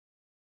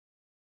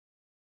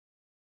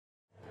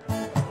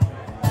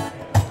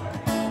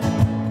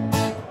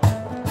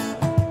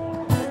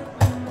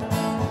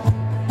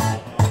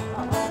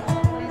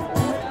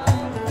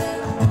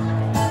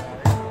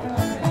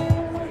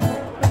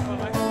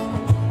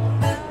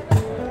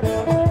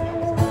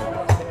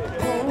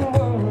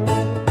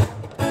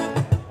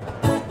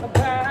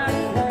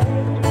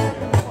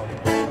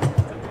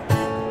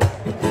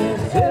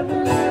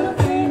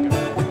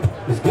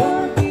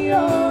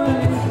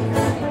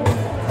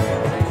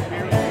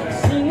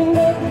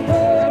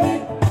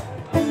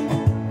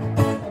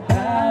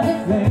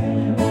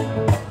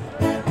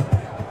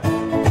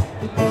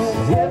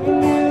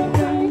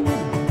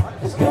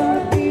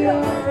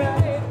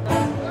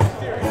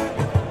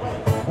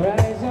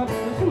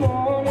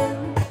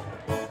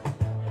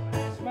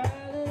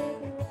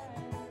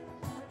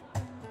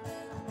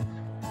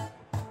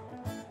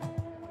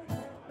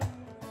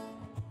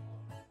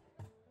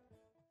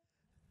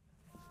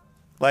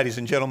Ladies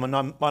and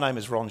gentlemen, my name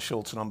is Ron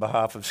Schultz, and on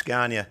behalf of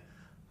Scania,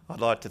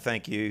 I'd like to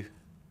thank you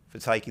for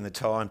taking the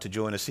time to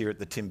join us here at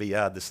the Timber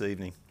Yard this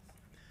evening.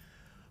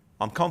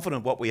 I'm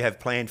confident what we have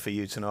planned for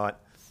you tonight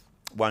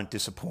won't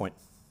disappoint.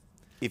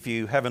 If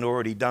you haven't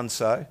already done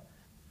so,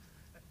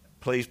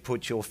 please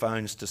put your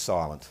phones to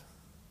silent.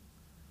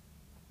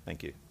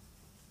 Thank you.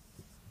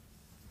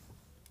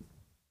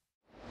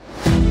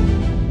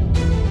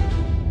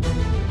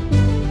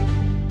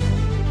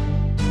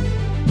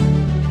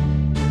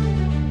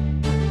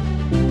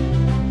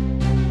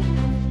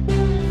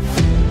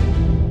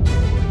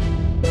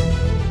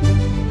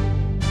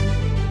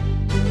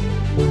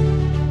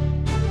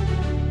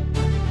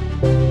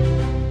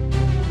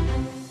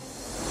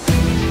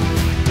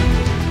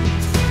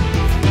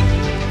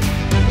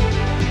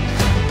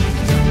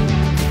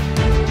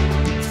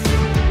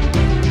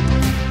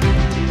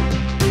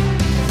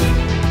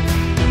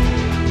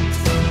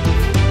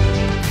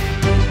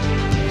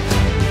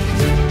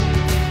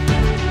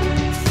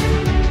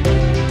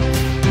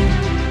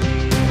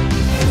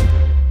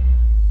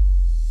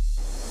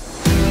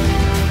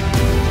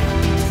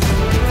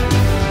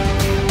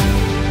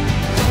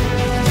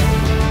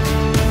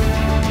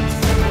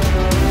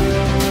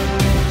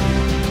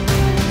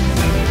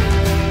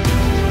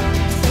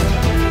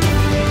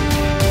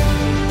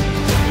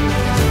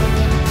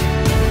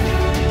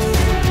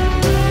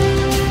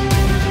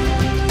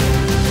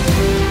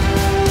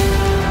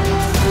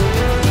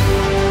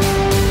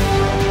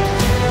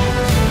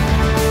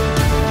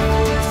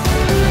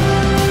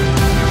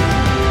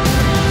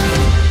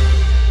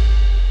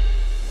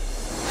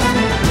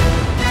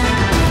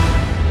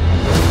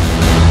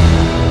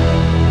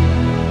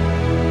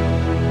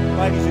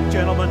 Ladies and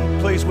gentlemen,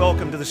 please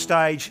welcome to the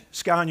stage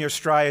Scania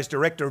Australia's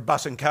Director of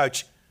Bus and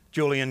Coach,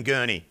 Julian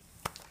Gurney.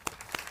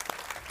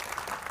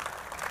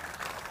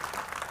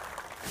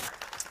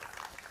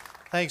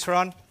 Thanks,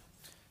 Ron.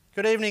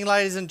 Good evening,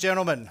 ladies and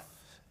gentlemen.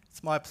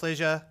 It's my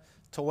pleasure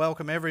to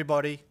welcome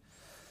everybody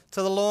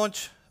to the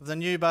launch of the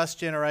new bus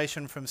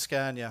generation from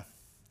Scania.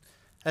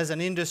 As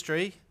an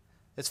industry,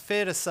 it's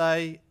fair to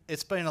say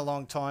it's been a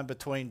long time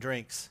between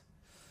drinks.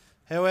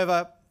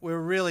 However, we're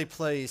really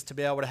pleased to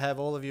be able to have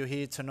all of you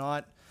here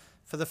tonight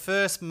for the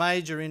first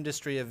major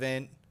industry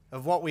event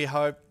of what we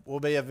hope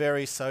will be a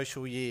very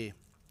social year.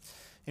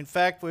 In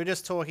fact, we were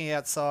just talking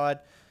outside,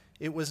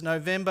 it was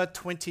November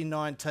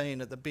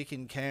 2019 at the BIC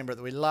in Canberra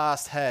that we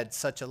last had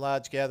such a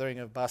large gathering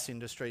of bus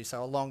industry,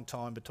 so a long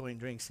time between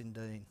drinks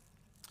indeed.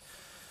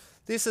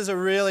 This is a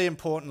really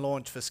important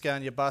launch for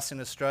Scania Bus in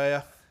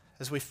Australia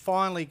as we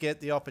finally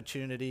get the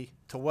opportunity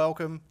to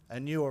welcome a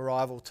new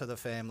arrival to the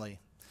family.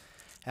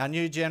 Our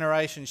new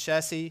generation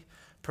chassis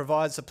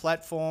provides a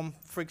platform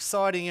for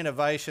exciting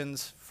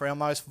innovations for our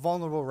most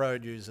vulnerable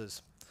road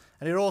users,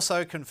 and it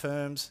also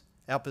confirms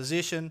our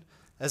position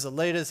as the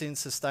leaders in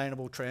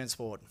sustainable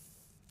transport.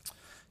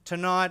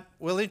 Tonight,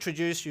 we'll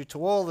introduce you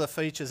to all the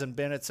features and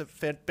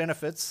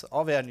benefits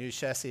of our new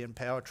chassis and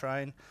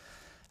powertrain,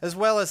 as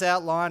well as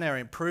outline our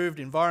improved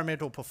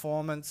environmental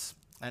performance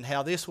and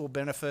how this will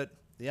benefit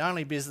the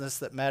only business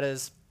that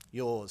matters,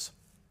 yours.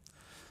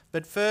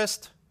 But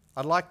first,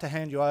 I'd like to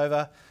hand you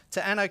over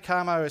to Ana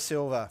Camo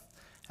Silva,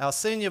 our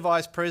Senior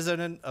Vice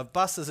President of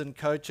Buses and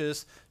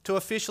Coaches, to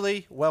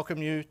officially welcome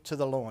you to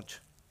the launch.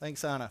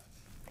 Thanks, Anna.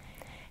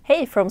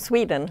 Hey from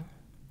Sweden.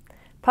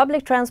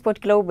 Public transport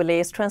globally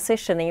is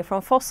transitioning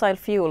from fossil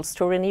fuels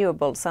to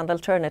renewables and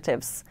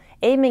alternatives,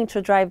 aiming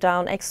to drive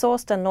down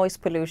exhaust and noise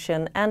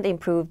pollution and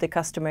improve the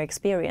customer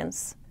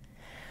experience.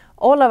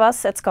 All of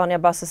us at Scania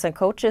Buses and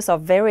Coaches are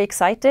very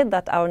excited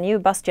that our new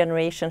bus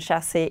generation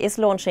chassis is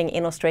launching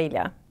in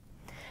Australia.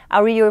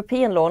 Our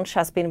European launch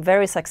has been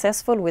very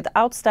successful with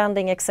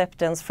outstanding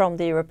acceptance from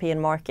the European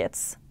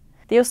markets.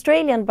 The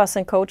Australian bus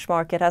and coach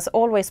market has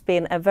always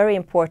been a very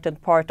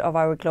important part of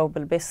our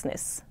global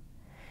business.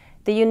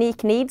 The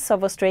unique needs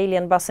of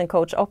Australian bus and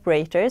coach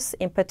operators,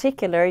 in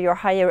particular your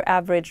higher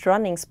average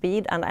running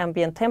speed and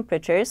ambient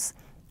temperatures,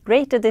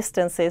 greater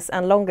distances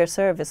and longer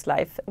service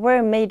life, were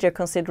a major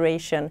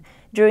consideration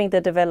during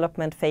the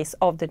development phase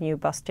of the new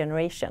bus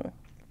generation.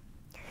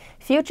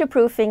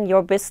 Future-proofing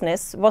your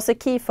business was a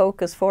key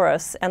focus for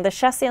us, and the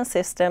chassis and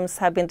systems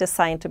have been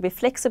designed to be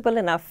flexible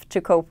enough to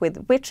cope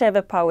with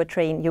whichever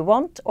powertrain you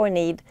want or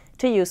need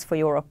to use for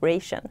your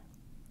operation.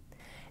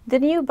 The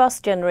new bus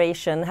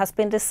generation has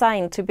been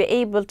designed to be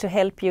able to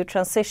help you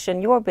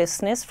transition your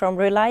business from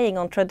relying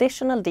on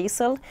traditional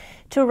diesel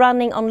to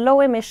running on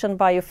low-emission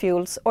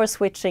biofuels or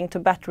switching to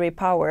battery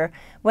power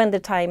when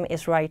the time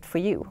is right for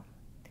you.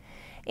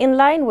 In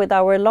line with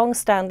our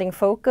long-standing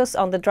focus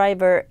on the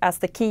driver as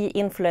the key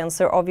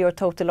influencer of your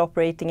total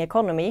operating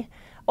economy,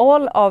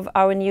 all of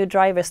our new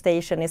driver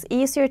station is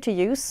easier to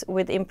use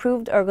with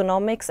improved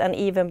ergonomics and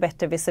even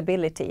better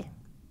visibility.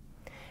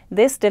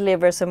 This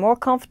delivers a more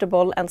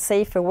comfortable and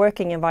safer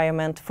working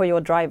environment for your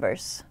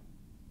drivers.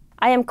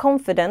 I am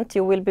confident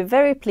you will be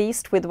very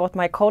pleased with what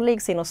my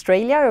colleagues in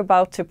Australia are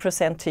about to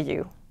present to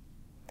you.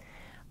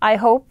 I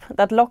hope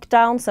that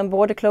lockdowns and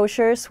border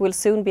closures will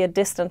soon be a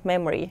distant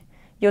memory.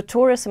 your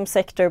tourism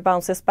sector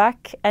bounces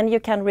back and you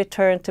can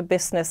return to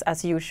business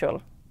as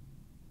usual.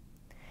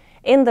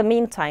 In the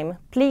meantime,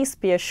 please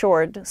be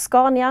assured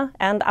Scania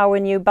and our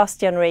new bus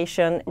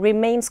generation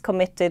remains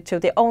committed to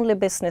the only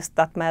business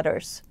that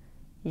matters,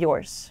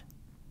 yours.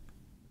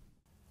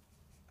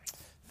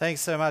 Thanks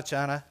so much,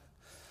 Anna.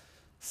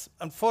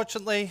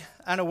 Unfortunately,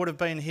 Anna would have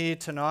been here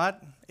tonight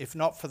if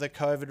not for the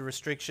COVID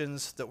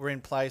restrictions that were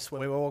in place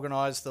when we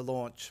organised the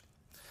launch.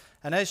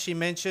 And as she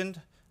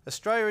mentioned,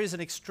 Australia is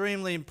an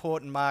extremely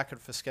important market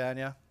for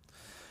Scania,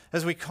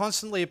 as we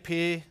constantly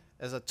appear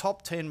as a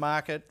top 10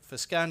 market for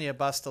Scania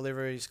bus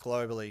deliveries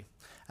globally.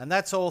 And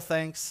that's all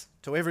thanks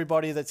to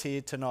everybody that's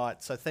here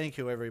tonight, so thank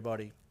you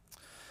everybody.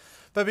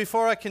 But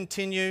before I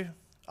continue,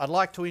 I'd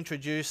like to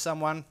introduce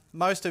someone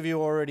most of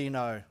you already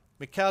know,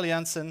 Mikael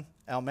Janssen,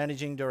 our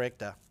Managing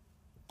Director.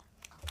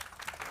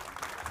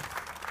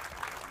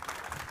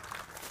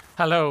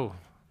 Hello,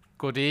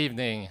 good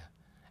evening,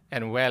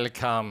 and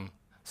welcome,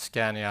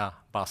 Scania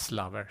bus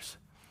lovers.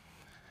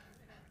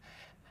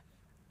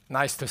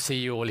 Nice to see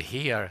you all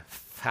here.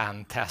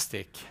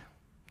 Fantastic.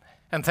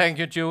 And thank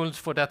you, Jules,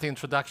 for that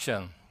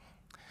introduction.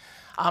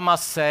 I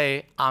must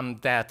say I'm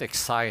that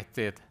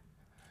excited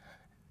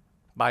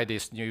by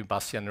this new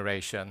bus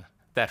generation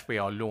that we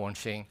are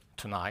launching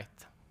tonight.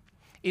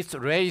 It's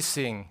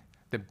raising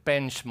the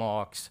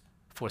benchmarks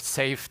for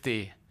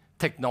safety,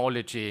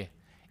 technology,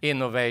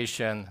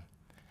 innovation,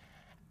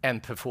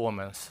 and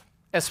performance,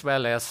 as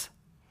well as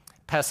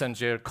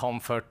passenger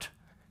comfort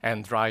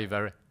and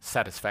driver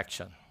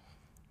satisfaction.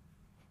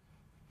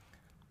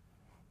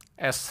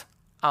 As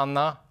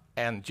Anna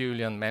and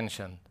Julian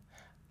mentioned,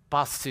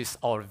 buses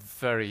are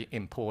very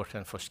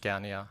important for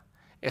Scania,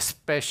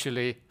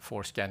 especially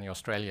for Scania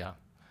Australia.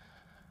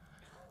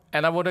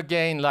 And I would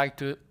again like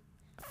to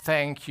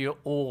thank you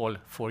all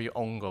for your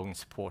ongoing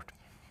support.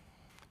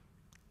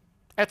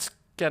 At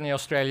Scania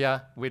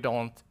Australia, we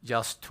don't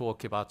just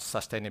talk about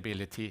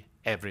sustainability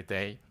every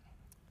day.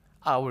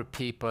 Our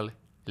people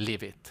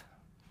live it.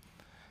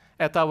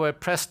 At our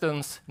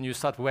Preston's New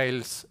South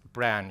Wales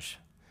branch,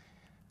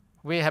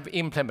 we have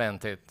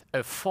implemented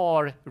a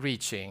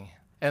far-reaching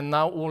and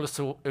now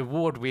also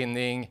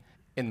award-winning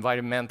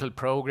environmental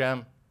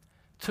program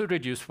to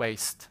reduce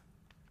waste,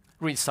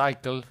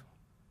 recycle,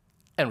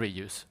 and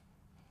reuse.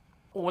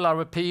 All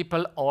our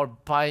people are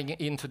buying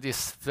into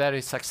this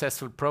very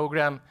successful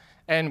program,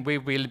 and we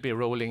will be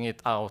rolling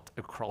it out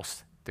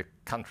across the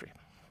country.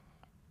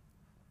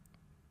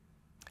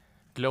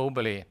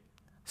 Globally,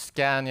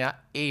 Scania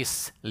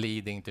is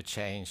leading the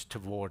change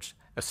towards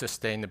a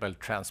sustainable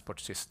transport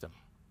system.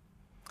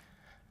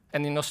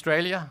 And in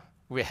Australia,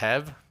 we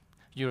have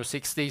Euro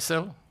 6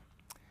 diesel,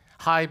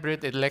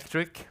 hybrid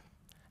electric,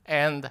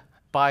 and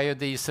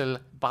biodiesel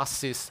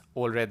buses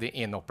already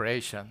in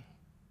operation,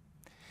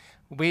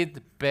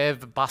 with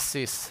BEV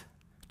buses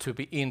to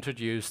be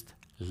introduced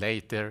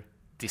later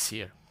this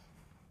year.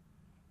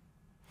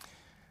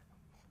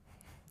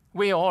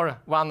 We are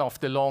one of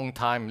the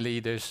long-time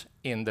leaders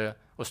in the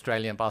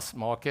Australian bus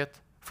market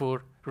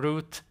for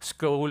route,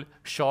 school,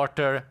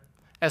 charter,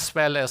 as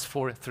well as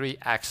for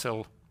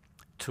 3-axle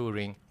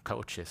touring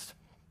coaches.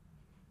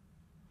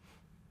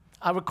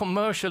 Our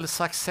commercial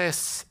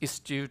success is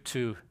due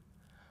to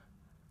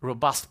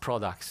robust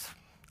products,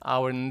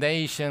 our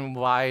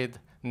nationwide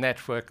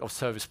network of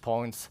service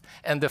points,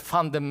 and the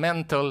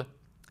fundamental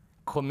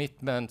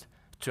commitment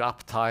to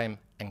uptime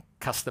and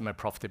customer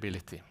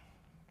profitability.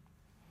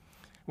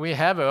 We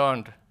have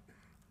earned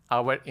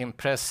our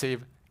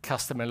impressive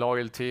customer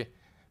loyalty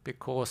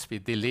because we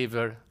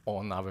deliver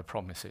on our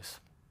promises.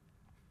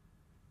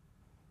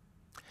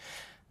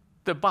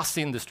 The bus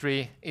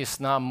industry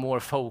is now more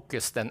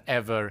focused than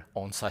ever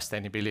on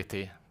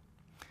sustainability.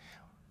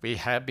 We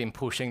have been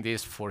pushing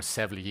this for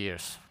several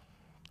years,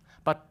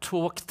 but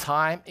talk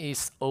time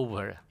is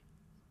over.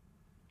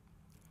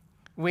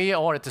 We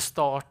are at the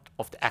start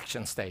of the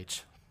action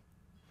stage.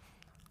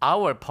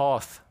 Our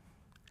path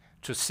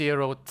to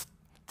zero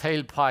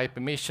tailpipe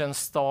emissions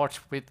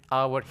starts with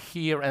our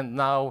here and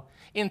now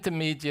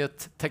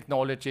intermediate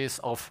technologies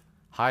of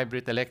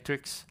hybrid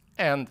electrics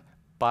and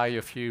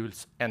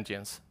biofuels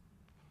engines.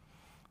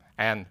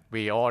 And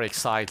we are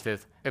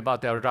excited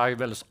about the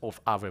arrivals of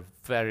our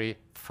very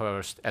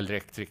first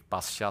electric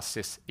bus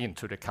chassis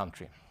into the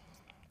country.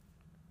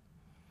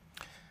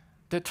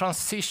 The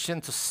transition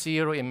to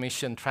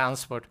zero-emission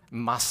transport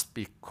must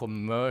be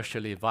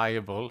commercially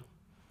viable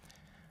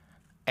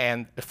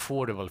and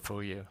affordable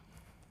for you,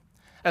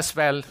 as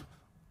well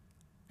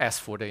as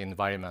for the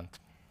environment.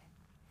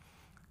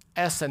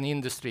 As an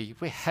industry,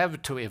 we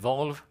have to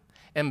evolve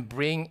and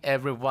bring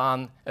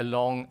everyone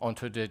along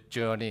onto the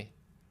journey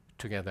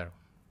together.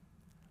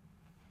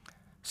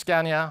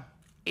 Scania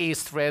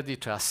is ready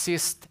to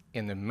assist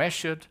in a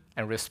measured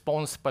and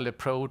responsible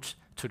approach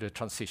to the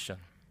transition,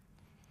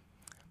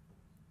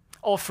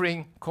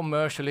 offering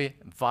commercially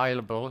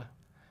viable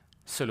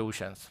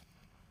solutions.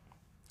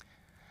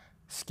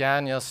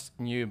 Scania's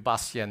new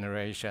bus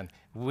generation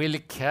will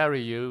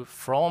carry you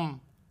from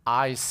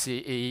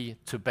ICE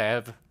to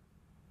BEV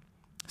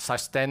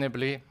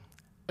sustainably,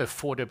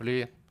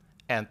 affordably,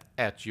 and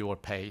at your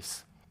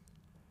pace.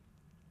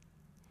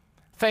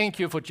 Thank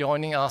you for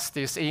joining us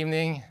this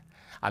evening.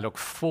 I look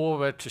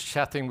forward to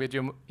chatting with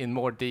you in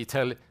more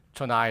detail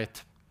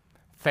tonight.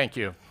 Thank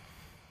you.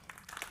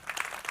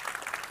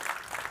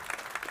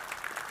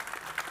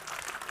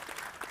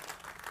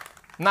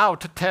 Now,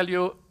 to tell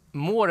you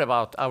more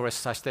about our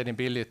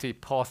sustainability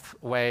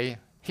pathway,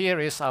 here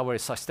is our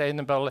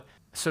Sustainable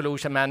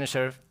Solution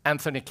Manager,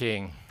 Anthony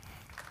King.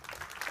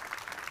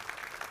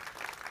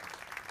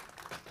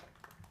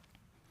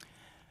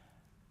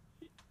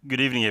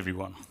 Good evening,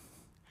 everyone.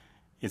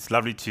 It's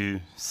lovely to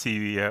see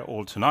you here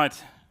all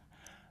tonight.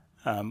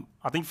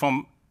 I think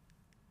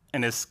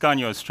in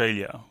Scania,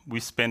 Australia, we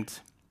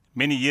spent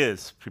many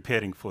years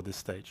preparing for this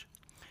stage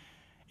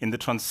in the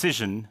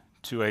transition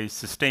to a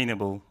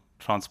sustainable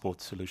transport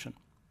solution.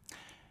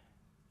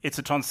 It's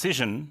a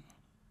transition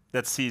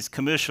that sees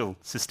commercial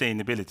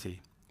sustainability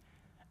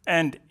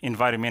and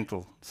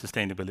environmental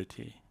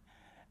sustainability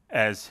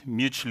as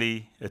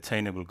mutually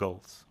attainable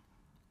goals.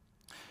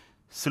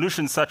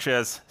 Solutions such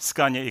as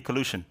Scania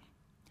Ecolution,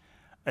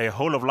 a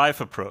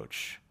whole-of-life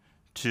approach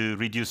to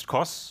reduced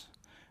costs,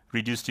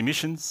 reduced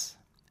emissions,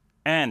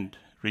 and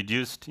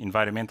reduced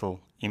environmental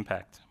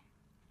impact.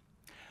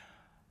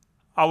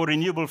 Our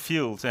renewable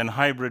fuels and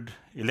hybrid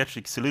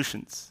electric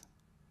solutions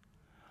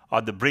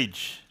are the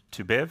bridge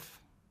to BEV,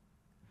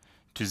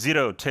 to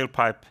zero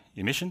tailpipe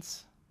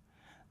emissions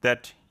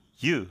that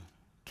you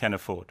can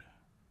afford.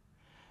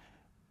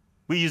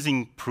 We're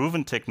using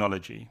proven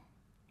technology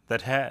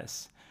that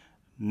has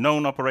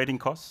known operating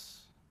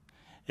costs,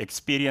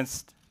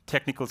 experienced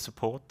technical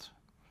support,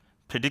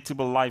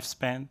 predictable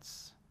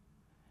lifespans,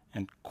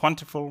 and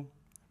quantifiable,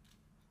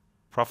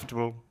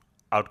 profitable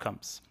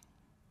outcomes.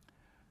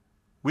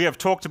 We have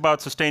talked about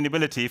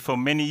sustainability for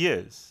many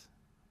years,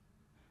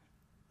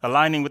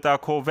 aligning with our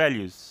core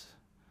values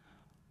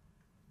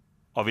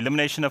of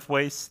elimination of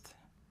waste,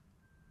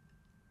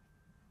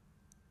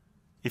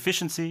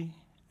 efficiency,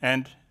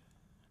 and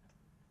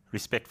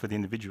respect for the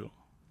individual.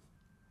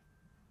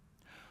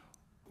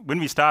 When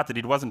we started,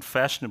 it wasn't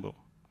fashionable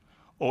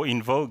or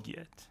in vogue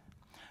yet,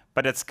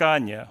 but at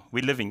Scania,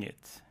 we're living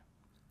it.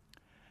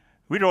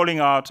 We're rolling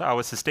out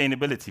our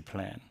sustainability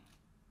plan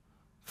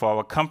for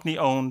our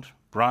company-owned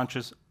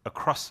branches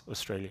across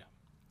Australia.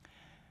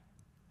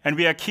 And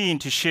we are keen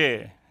to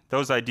share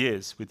those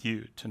ideas with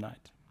you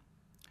tonight.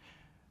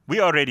 We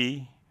are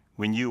ready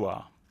when you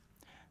are.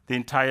 The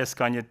entire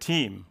Scania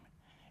team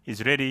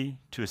is ready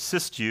to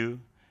assist you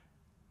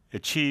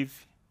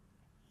achieve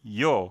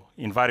your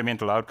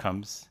environmental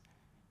outcomes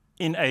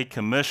in a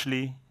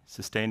commercially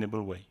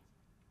sustainable way.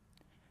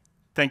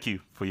 Thank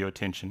you for your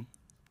attention.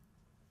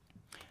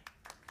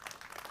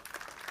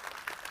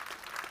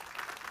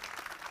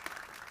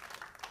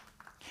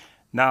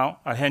 Now,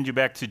 I'll hand you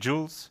back to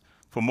Jules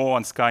for more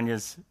on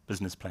Scania's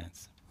business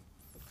plans.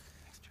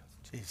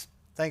 Jeez.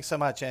 Thanks so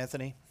much,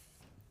 Anthony.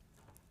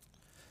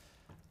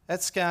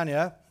 At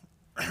Scania,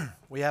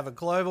 we have a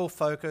global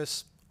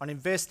focus on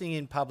investing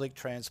in public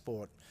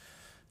transport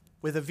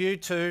with a view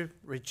to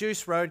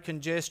reduce road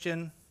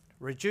congestion,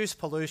 reduce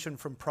pollution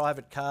from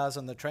private cars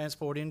in the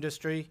transport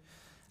industry,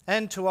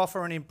 and to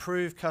offer an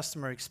improved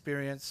customer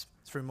experience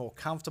through more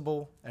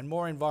comfortable and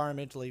more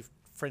environmentally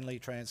friendly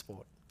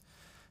transport.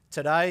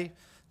 Today,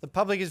 the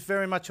public is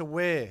very much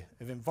aware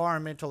of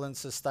environmental and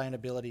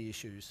sustainability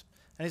issues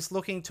and is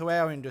looking to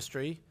our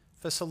industry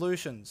for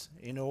solutions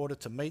in order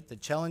to meet the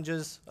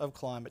challenges of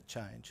climate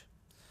change.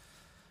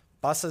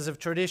 Buses have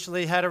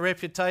traditionally had a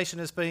reputation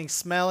as being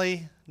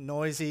smelly,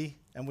 noisy,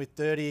 and with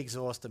dirty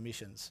exhaust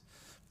emissions.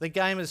 The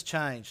game has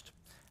changed.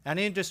 Our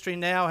industry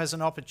now has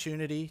an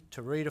opportunity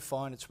to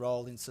redefine its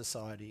role in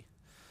society.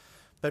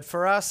 But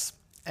for us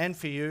and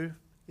for you,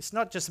 it's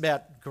not just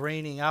about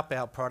greening up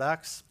our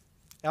products.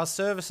 Our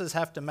services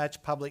have to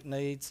match public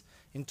needs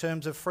in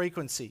terms of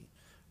frequency,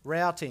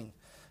 routing,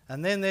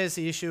 and then there's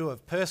the issue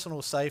of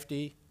personal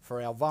safety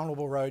for our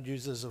vulnerable road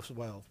users as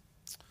well.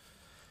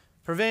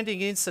 Preventing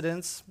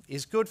incidents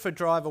is good for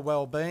driver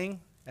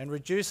well-being and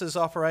reduces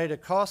operator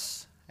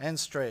costs and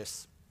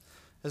stress,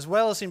 as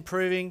well as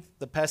improving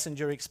the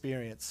passenger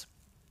experience.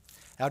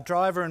 Our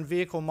driver and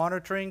vehicle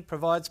monitoring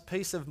provides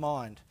peace of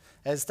mind,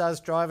 as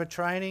does driver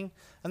training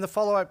and the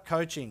follow-up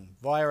coaching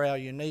via our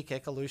unique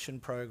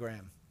Ecolution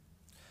program.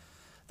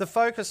 The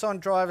focus on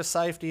driver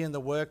safety in the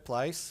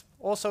workplace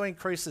also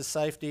increases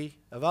safety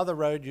of other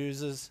road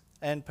users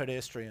and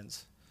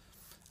pedestrians.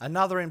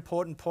 Another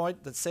important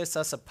point that sets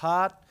us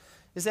apart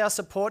is our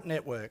support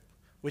network,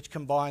 which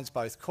combines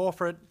both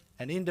corporate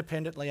and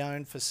independently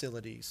owned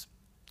facilities.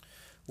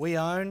 We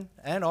own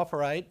and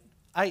operate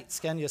 8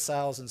 Scania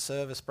sales and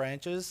service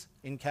branches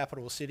in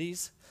capital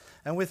cities,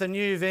 and with a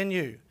new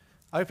venue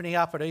opening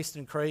up at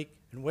Eastern Creek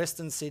in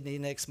Western Sydney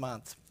next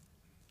month.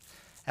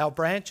 Our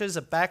branches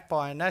are backed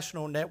by a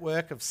national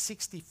network of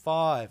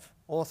 65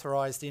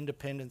 authorised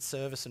independent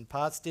service and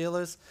parts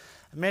dealers,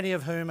 many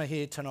of whom are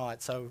here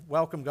tonight. So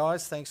welcome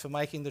guys, thanks for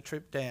making the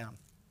trip down.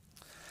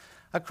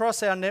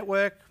 Across our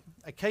network,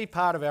 a key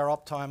part of our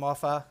uptime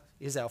offer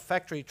is our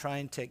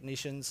factory-trained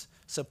technicians,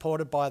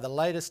 supported by the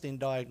latest in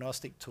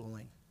diagnostic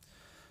tooling.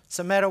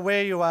 So no matter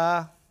where you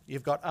are,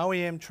 you've got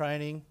OEM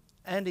training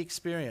and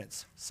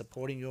experience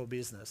supporting your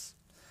business.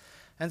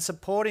 And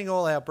supporting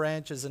all our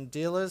branches and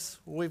dealers,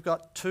 we've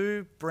got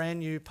 2 brand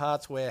new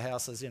parts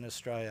warehouses in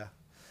Australia.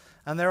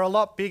 And they're a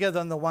lot bigger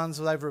than the ones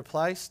they've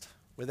replaced,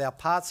 with our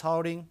parts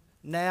holding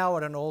now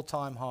at an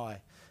all-time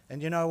high.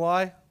 And you know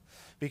why?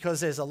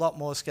 Because there's a lot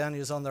more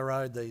Scanias on the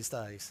road these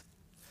days.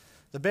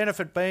 The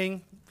benefit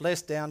being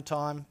less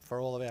downtime for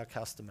all of our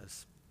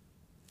customers.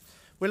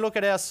 We look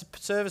at our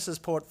services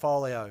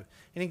portfolio.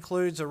 It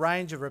includes a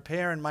range of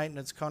repair and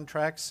maintenance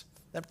contracts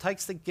that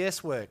takes the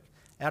guesswork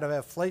out of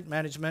our fleet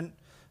management,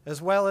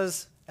 as well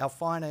as our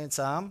finance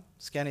arm,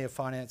 Scania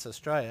Finance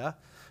Australia,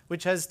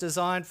 which has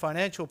designed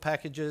financial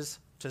packages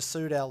to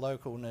suit our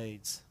local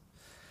needs.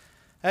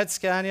 At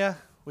Scania,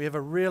 we have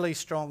a really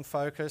strong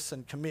focus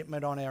and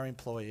commitment on our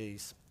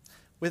employees,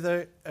 with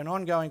an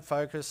ongoing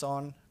focus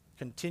on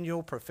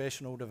continual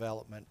professional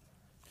development.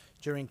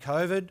 During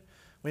COVID,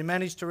 we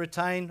managed to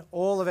retain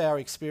all of our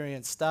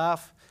experienced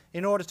staff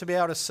in order to be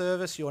able to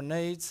service your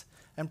needs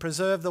and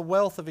preserve the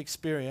wealth of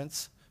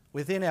experience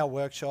within our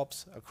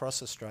workshops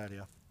across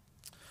Australia.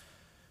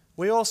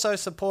 We also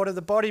supported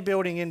the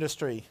bodybuilding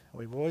industry,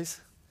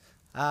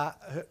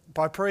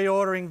 by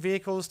pre-ordering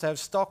vehicles to have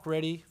stock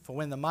ready for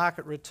when the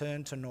market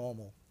returned to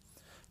normal,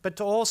 but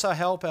to also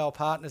help our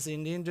partners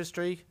in the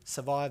industry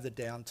survive the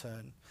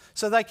downturn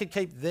so they could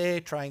keep their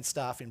trained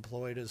staff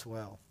employed as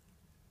well.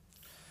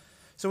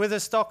 So with a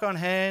stock on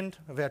hand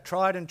of our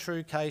tried and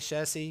true K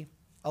chassis,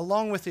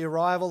 along with the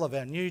arrival of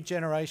our new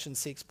Generation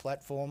 6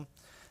 platform,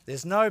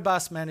 there's no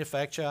bus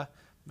manufacturer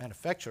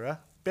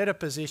better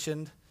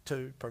positioned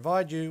to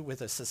provide you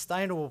with a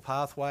sustainable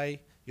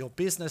pathway your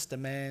business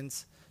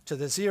demands to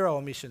the zero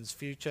emissions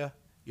future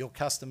your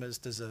customers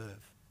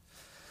deserve.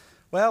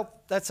 Well,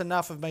 that's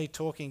enough of me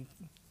talking.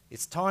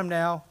 It's time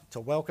now to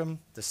welcome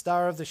the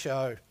star of the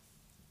show.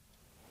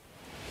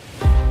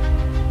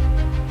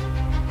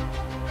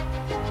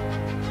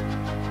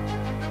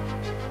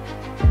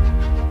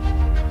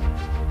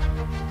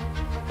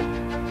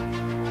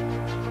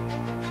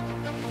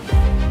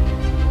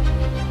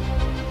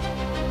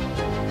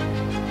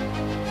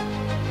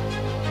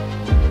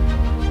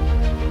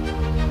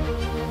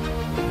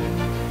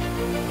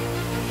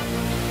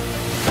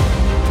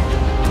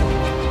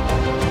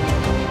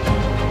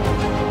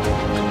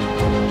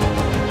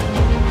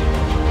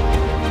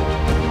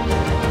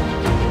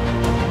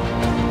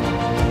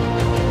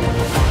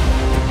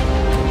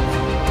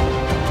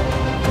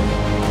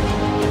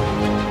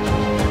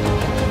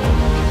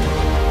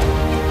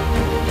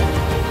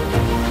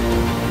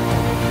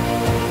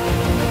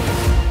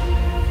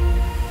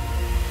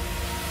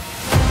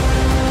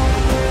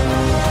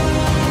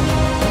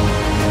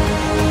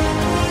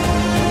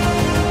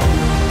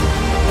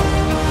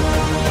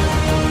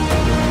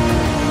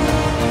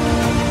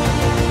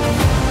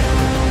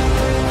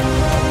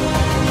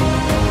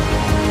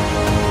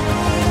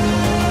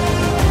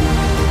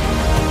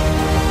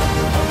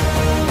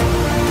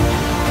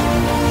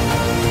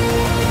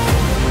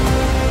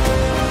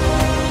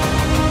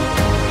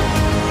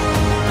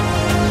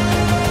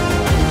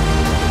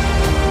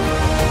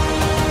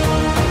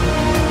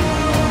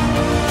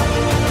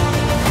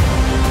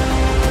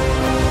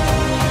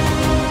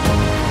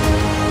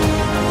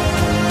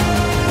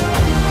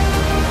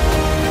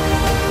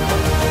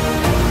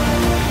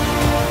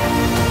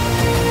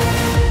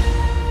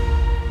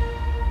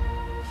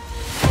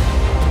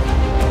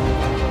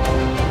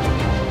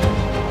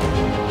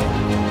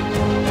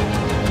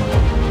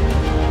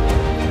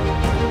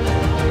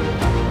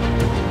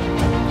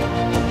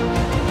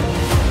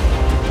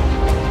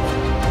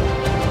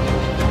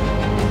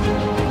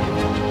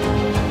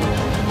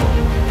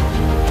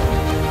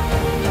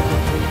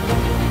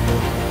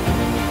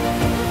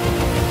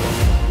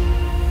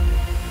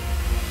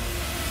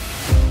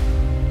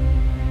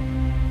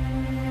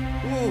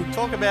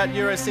 Talk about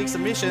Euro 6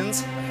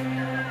 emissions.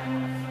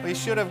 We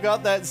should have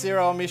got that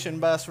zero emission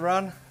bus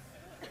run.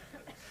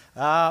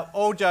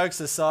 All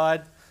jokes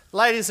aside,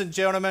 ladies and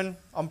gentlemen,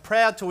 I'm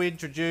proud to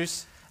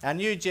introduce our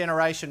new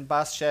generation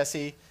bus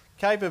chassis,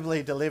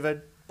 capably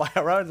delivered by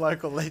our own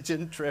local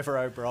legend, Trevor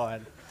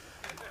O'Brien.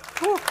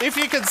 If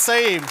you can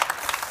see him.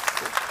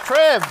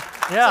 Trev!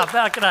 Yeah,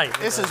 g'day.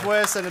 This is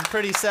worse than a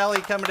Pretty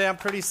Sally coming down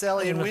Pretty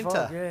Sally in winter.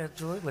 Fog. Yeah,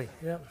 absolutely.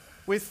 Yeah.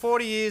 With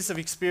 40 years of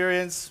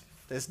experience,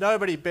 there's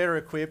nobody better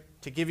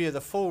equipped to give you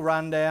the full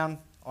rundown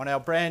on our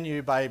brand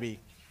new baby.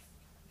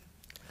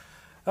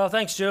 Oh,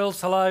 thanks, Jules.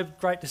 Hello.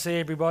 Great to see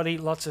everybody.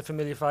 Lots of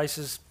familiar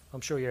faces.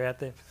 I'm sure you're out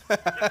there.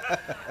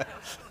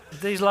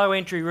 These low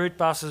entry route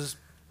buses,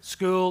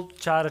 school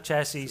charter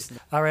chassis,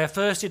 are our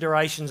first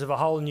iterations of a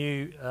whole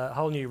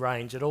new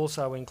range. It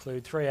also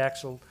include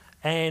 3-axle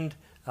and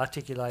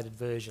articulated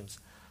versions.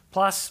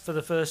 Plus, for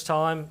the first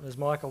time, as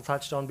Michael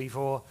touched on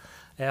before,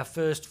 our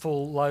first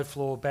full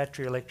low-floor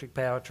battery electric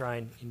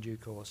powertrain in due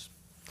course.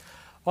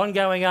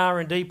 Ongoing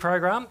R&D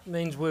program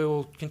means we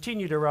will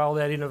continue to roll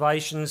out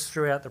innovations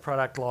throughout the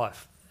product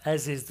life,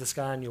 as is the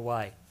Scania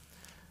way.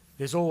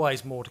 There's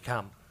always more to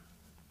come.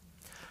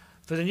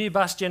 For the new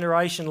bus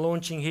generation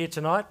launching here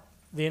tonight,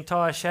 the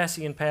entire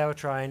chassis and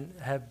powertrain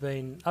have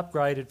been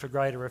upgraded for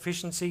greater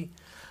efficiency,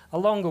 a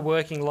longer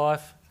working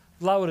life,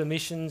 lowered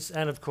emissions,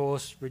 and of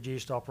course,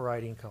 reduced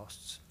operating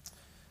costs.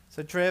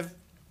 So Trev,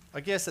 I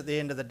guess at the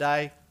end of the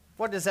day,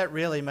 what does that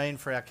really mean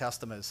for our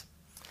customers?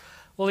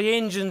 Well, the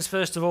engines,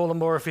 first of all, are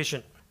more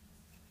efficient.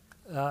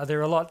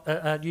 They're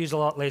use a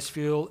lot less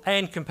fuel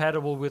and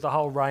compatible with a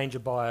whole range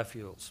of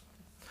biofuels.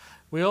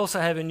 We also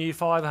have a new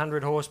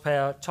 500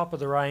 horsepower,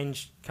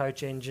 top-of-the-range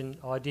coach engine,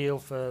 ideal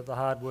for the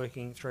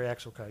hard-working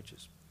three-axle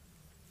coaches.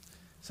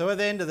 So at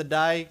the end of the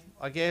day,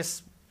 I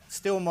guess,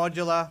 still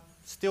modular,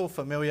 still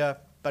familiar,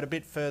 but a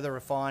bit further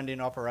refined in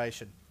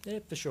operation. Yeah,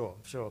 for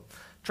sure.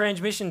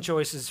 Transmission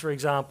choices, for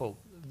example,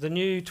 the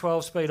new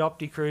 12-speed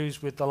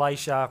OptiCruise with the lay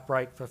shaft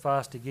brake for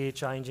faster gear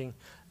changing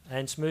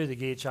and smoother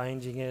gear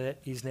changing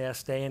is now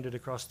standard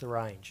across the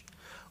range.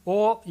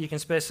 Or you can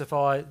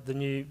specify the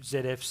new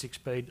ZF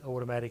 6-speed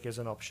automatic as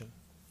an option.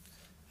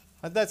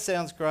 And that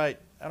sounds great.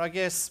 And I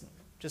guess,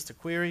 just a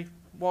query,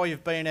 while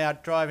you've been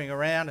out driving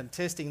around and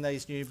testing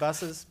these new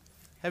buses,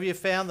 have you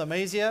found them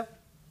easier?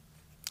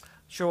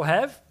 Sure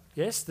have,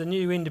 yes. The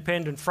new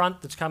independent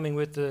front that's coming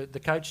with the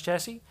coach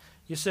chassis,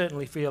 you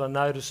certainly feel a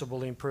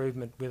noticeable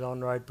improvement with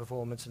on-road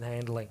performance and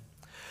handling.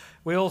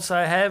 We also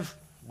have,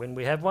 when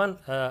we have one,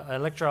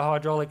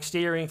 electro-hydraulic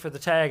steering for the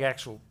tag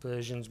axle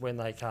versions when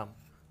they come.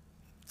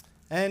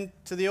 And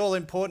to the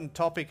all-important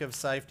topic of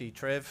safety,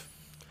 Trev,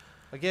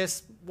 I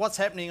guess what's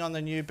happening on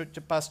the new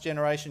bus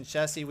generation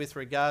chassis with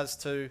regards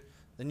to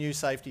the new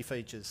safety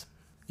features?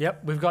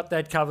 Yep, we've got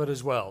that covered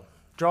as well.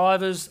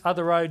 Drivers,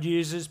 other road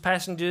users,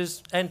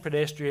 passengers and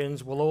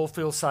pedestrians will all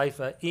feel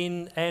safer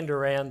in and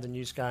around the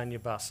new Scania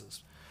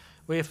buses.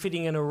 We are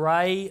fitting an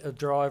array of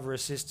driver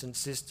assistance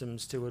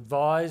systems to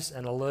advise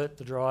and alert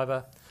the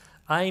driver,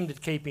 aimed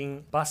at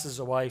keeping buses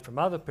away from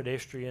other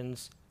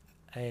pedestrians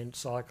and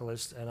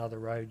cyclists and other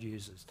road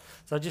users.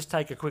 So just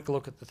take a quick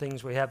look at the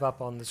things we have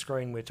up on the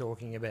screen we're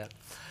talking about.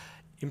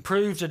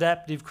 Improved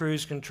adaptive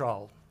cruise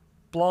control,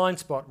 blind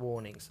spot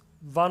warnings,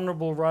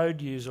 vulnerable road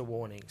user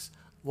warnings,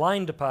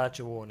 lane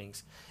departure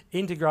warnings,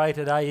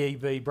 integrated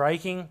AEB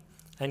braking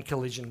and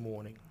collision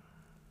warning.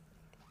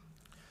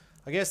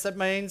 I guess that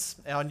means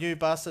our new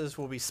buses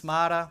will be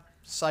smarter,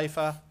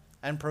 safer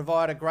and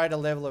provide a greater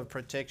level of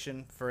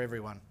protection for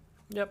everyone.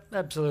 Yep,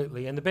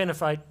 absolutely. And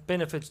the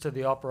benefits to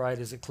the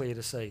operators are clear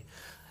to see.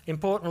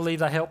 Importantly,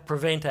 they help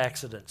prevent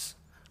accidents.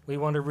 We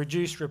want to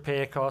reduce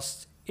repair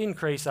costs,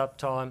 increase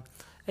uptime,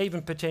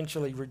 even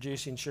potentially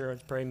reduce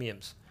insurance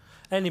premiums.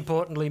 And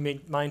importantly,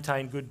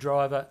 maintain good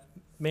driver,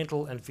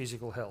 mental and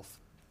physical health.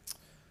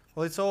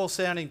 Well, it's all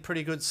sounding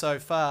pretty good so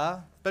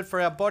far, but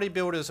for our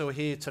bodybuilders who are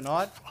here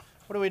tonight,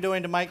 what are we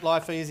doing to make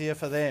life easier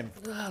for them?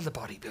 The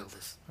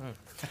bodybuilders.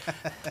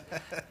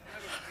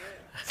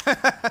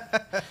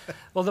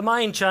 Well, the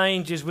main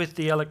change is with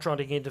the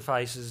electronic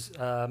interfaces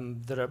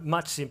that are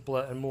much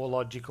simpler and more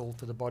logical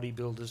for the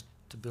bodybuilders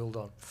to build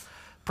on.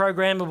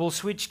 Programmable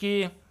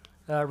switchgear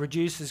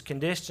reduces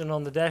congestion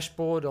on the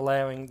dashboard,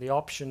 allowing the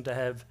option to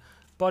have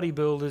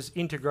bodybuilders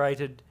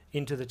integrated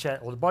into the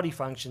or the body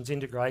functions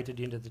integrated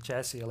into the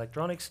chassis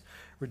electronics,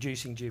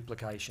 reducing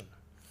duplication.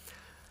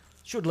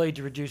 Should lead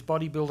to reduced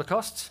bodybuilder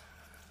costs.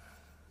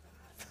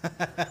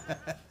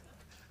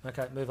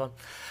 Okay, move on.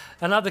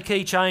 Another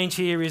key change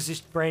here is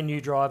this brand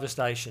new driver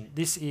station.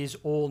 This is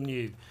all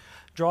new.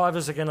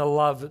 Drivers are going to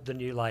love the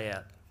new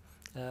layout.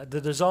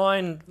 The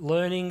design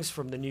learnings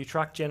from the new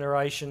truck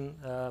generation,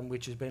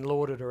 which has been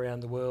lauded around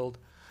the world.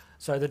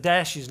 So the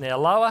dash is now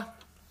lower.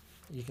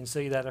 You can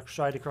see that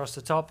straight across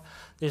the top.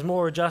 There's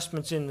more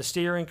adjustments in the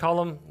steering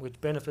column,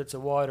 which benefits a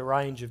wider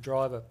range of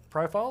driver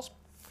profiles.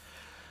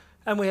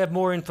 And we have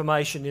more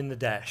information in the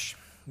dash,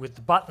 with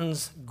the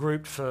buttons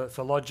grouped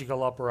for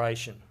logical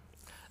operation.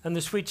 And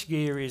the switch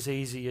gear is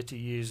easier to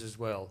use as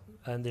well,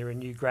 and there are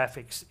new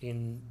graphics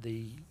in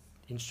the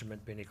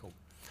instrument binnacle.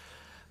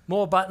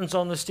 More buttons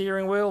on the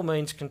steering wheel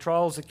means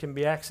controls that can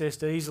be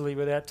accessed easily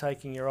without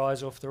taking your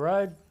eyes off the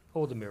road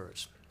or the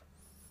mirrors.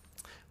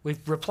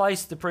 We've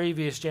replaced the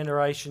previous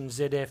generation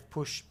ZF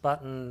push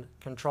button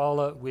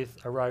controller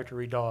with a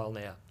rotary dial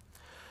now.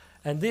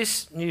 And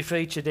this new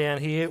feature down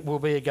here will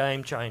be a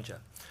game changer.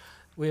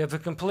 We have a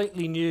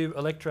completely new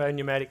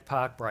electro-pneumatic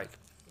park brake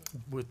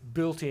with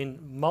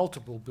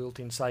multiple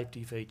built-in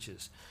safety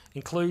features,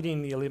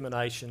 including the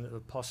elimination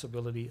of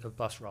possibility of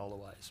bus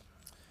rollaways.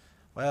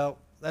 Well,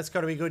 that's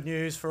got to be good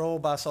news for all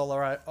bus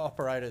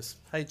operators.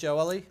 Hey,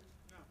 Joelle?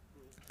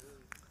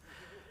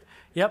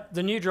 Yep,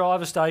 the new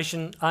driver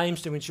station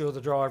aims to ensure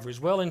the driver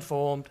is well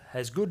informed,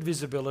 has good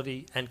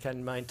visibility and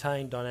can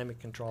maintain dynamic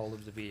control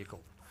of the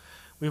vehicle.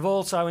 We've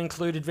also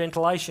included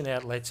ventilation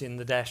outlets in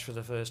the dash for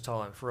the first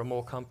time for a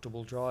more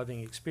comfortable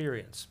driving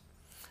experience.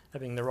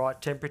 Having the right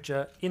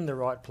temperature in the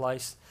right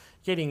place,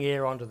 getting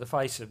air onto the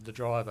face of the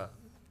driver.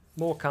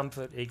 More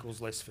comfort equals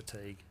less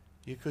fatigue.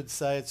 You could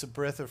say it's a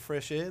breath of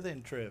fresh air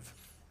then, Trev.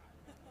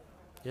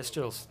 Yes,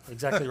 Jules,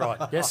 exactly right.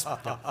 Yes.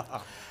 Yep.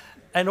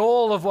 And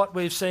all of what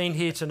we've seen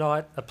here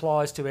tonight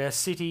applies to our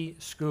city,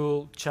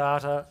 school,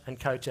 charter and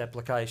coach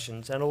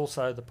applications, and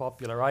also the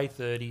popular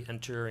A30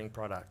 and touring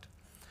product.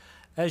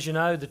 As you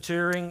know, the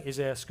touring is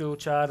our school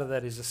charter,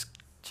 that is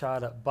a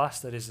charter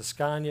bus that is a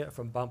Scania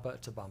from bumper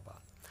to bumper.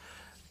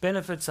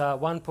 Benefits are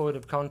one point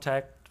of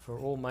contact for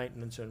all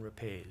maintenance and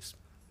repairs.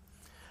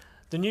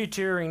 The new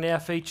touring now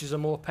features a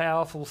more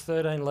powerful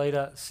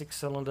 13-litre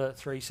 6-cylinder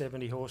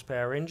 370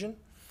 horsepower engine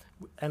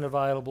and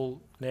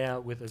available now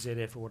with a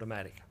ZF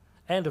automatic.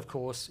 And of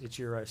course, it's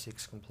Euro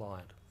 6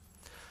 compliant.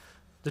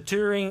 The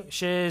touring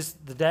shares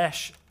the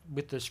dash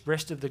with the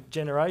rest of the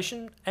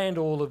generation and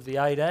all of the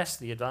ADAS,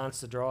 the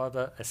advanced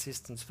driver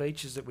assistance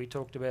features that we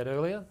talked about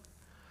earlier.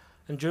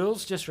 And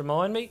Jules, just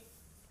remind me,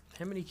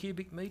 how many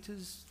cubic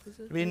metres is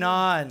it? It'll be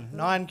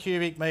 9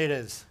 cubic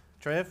metres.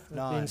 Trev?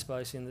 9. Bin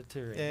space in the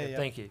touring. Yeah.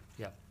 Thank you.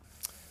 Yeah.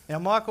 Now,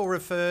 Michael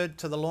referred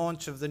to the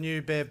launch of the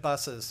new BEV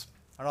buses,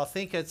 and I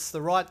think it's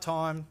the right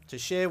time to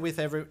share it with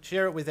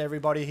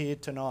everybody here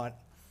tonight.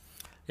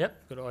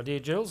 Yep, good idea,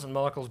 Jules, and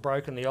Michael's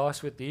broken the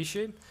ice with the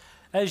issue.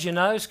 As you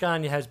know,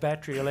 Scania has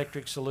battery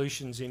electric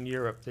solutions in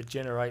Europe that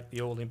generate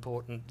the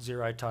all-important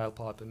zero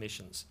tailpipe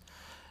emissions.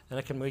 And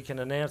I can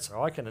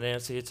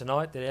announce here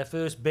tonight that our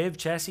first BEV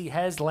chassis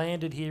has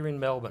landed here in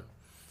Melbourne.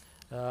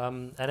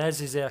 And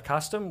as is our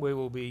custom, we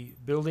will be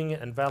building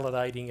it and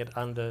validating it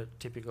under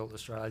typical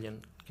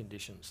Australian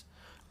conditions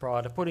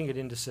prior to putting it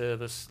into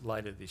service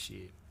later this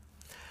year.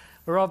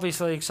 We're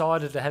obviously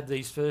excited to have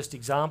these first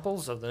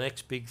examples of the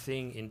next big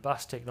thing in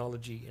bus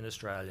technology in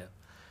Australia.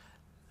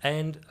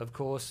 And, of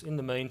course, in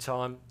the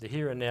meantime, the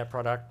here and now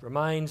product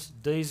remains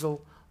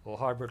diesel or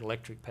hybrid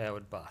electric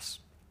powered bus.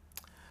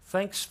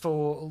 Thanks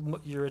for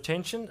your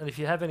attention, and if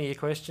you have any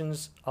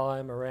questions,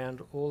 I'm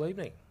around all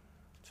evening.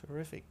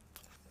 Terrific.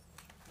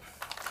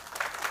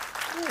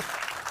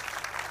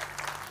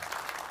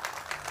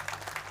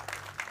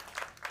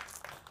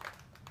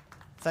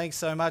 Thanks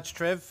so much,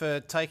 Trev, for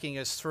taking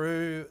us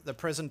through the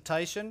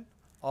presentation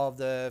of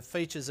the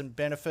features and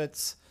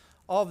benefits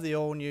of the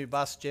all-new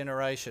bus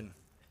generation.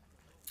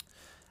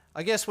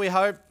 I guess we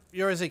hope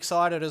you're as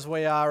excited as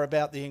we are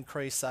about the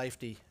increased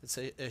safety. It's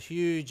a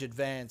huge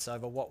advance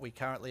over what we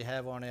currently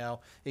have on our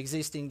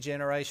existing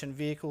generation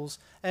vehicles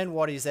and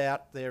what is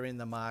out there in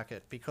the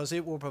market, because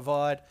it will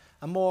provide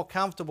a more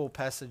comfortable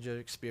passenger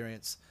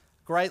experience,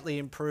 greatly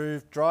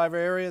improved driver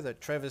area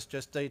that Trevor's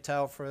just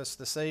detailed for us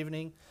this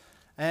evening,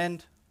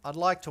 and I'd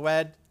like to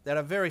add that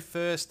our very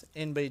first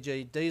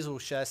NBG diesel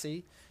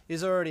chassis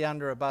is already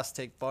under a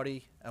BusTech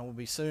body and will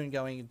be soon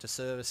going into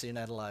service in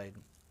Adelaide.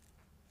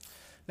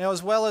 Now,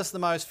 as well as the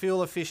most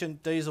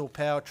fuel-efficient diesel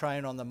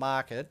powertrain on the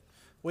market,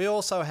 we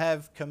also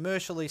have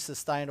commercially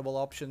sustainable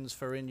options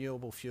for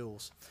renewable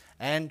fuels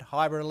and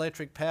hybrid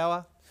electric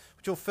power,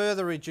 which will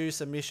further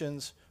reduce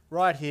emissions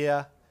right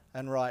here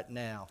and right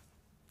now.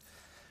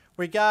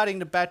 Regarding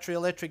the battery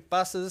electric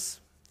buses,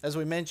 as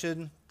we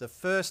mentioned, the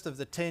first of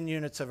the 10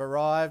 units have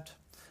arrived,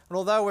 and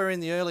although we're in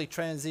the early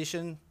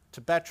transition to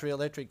battery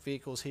electric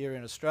vehicles here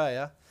in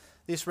Australia,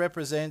 this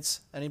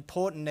represents an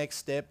important next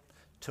step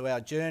to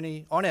our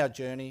journey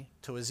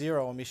to a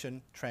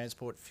zero-emission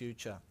transport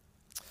future.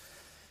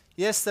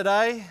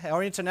 Yesterday,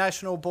 our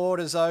international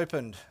borders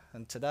opened,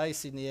 and today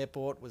Sydney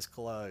Airport was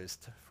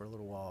closed for a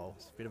little while.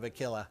 It's a bit of a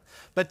killer.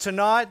 But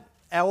tonight,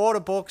 our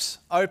order books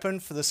open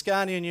for the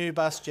Scania new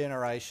bus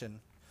generation.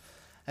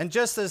 And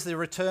just as the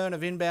return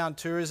of inbound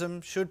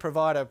tourism should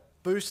provide a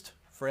boost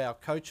for our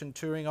coach and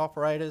touring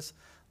operators,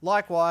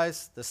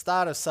 likewise, the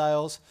start of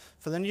sales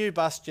for the new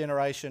bus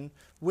generation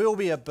will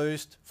be a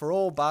boost for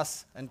all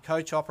bus and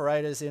coach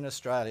operators in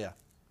Australia.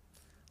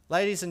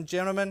 Ladies and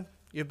gentlemen,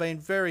 you've been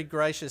very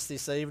gracious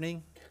this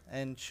evening,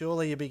 and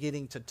surely you're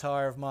beginning to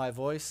tire of my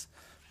voice,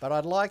 but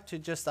I'd like to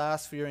just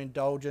ask for your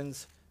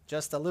indulgence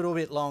just a little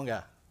bit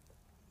longer.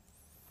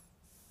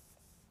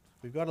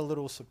 We've got a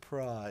little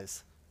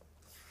surprise.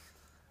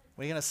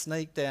 We're going to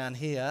sneak down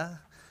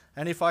here,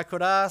 and if I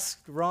could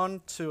ask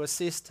Ron to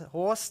assist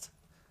Horst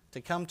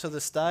to come to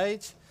the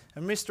stage,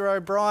 and Mr.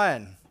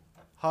 O'Brien,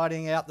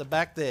 hiding out the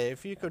back there,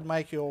 if you could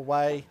make your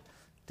way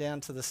down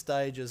to the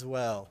stage as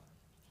well.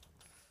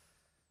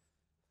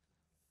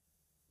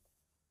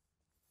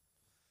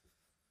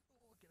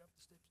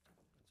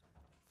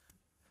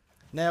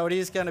 Now, it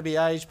is going to be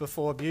age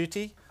before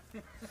beauty,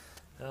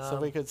 so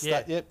we could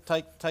start. Yeah.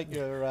 Yep, take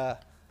your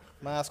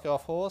mask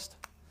off, Horst.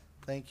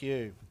 Thank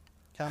you.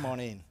 Come on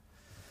in.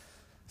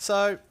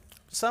 So,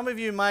 some of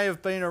you may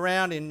have been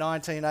around in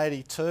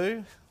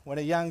 1982 when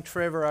a young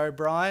Trevor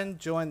O'Brien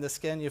joined the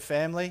Scania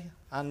family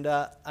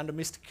under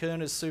Mr.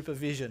 Kerner's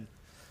supervision.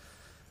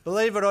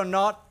 Believe it or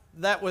not,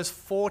 that was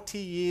 40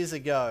 years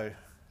ago.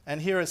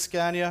 And here at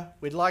Scania,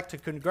 we'd like to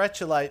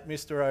congratulate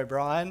Mr.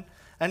 O'Brien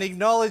and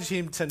acknowledge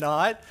him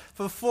tonight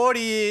for 40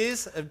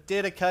 years of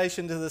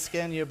dedication to the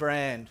Scania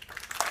brand.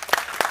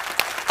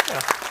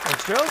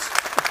 Thanks, Jules.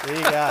 There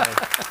you go.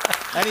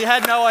 And he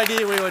had no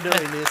idea we were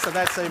doing this, so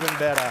that's even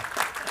better.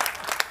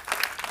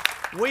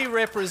 We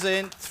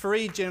represent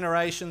 3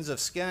 generations of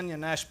Scania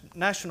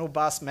national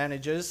bus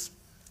managers,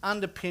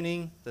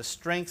 underpinning the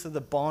strength of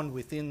the bond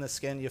within the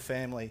Scania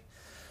family.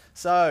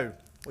 So,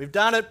 we've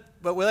done it,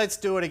 but let's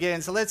do it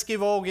again. So let's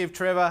give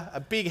Trevor a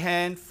big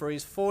hand for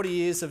his 40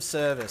 years of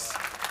service.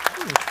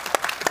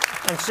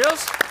 Thanks,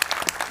 Jules.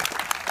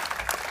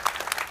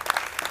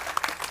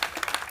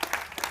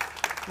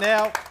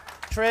 Now,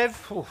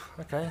 Trev,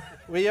 Okay.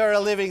 we are a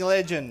living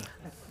legend,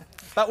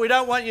 but we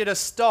don't want you to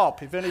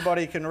stop, if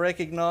anybody can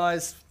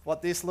recognise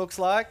what this looks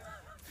like.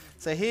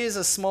 So here's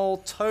a small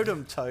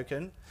totem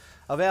token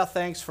of our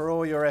thanks for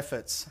all your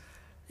efforts.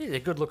 Yeah, they're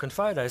good-looking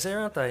photos there,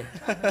 aren't they?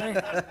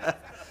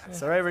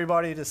 So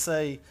everybody to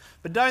see.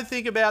 But don't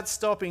think about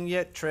stopping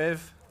yet,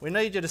 Trev. We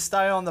need you to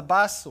stay on the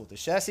bus or the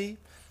chassis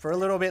for a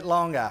little bit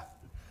longer.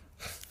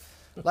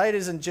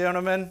 Ladies and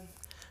gentlemen,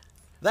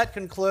 that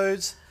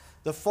concludes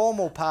the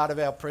formal part of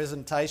our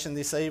presentation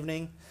this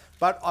evening,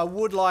 but I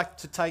would like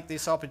to take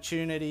this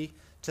opportunity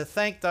to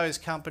thank those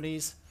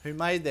companies who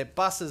made their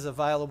buses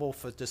available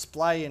for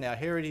display in our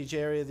heritage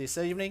area this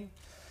evening.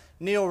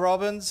 Neil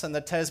Robbins and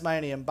the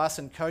Tasmanian Bus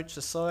and Coach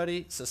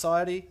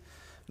Society,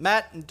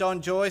 Matt and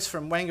Don Joyce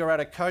from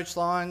Wangaratta Coach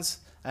Lines,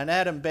 and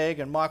Adam Begg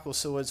and Michael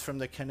Sewards from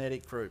the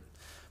Kinetic Group.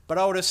 But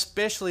I would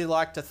especially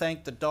like to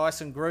thank the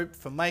Dyson Group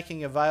for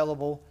making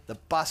available the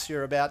bus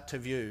you're about to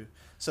view.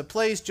 So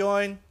please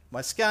join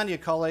my Scania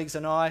colleagues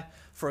and I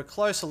for a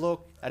closer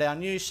look at our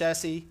new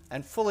chassis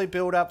and fully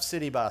built up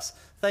city bus.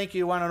 Thank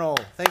you one and all.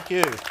 Thank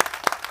you.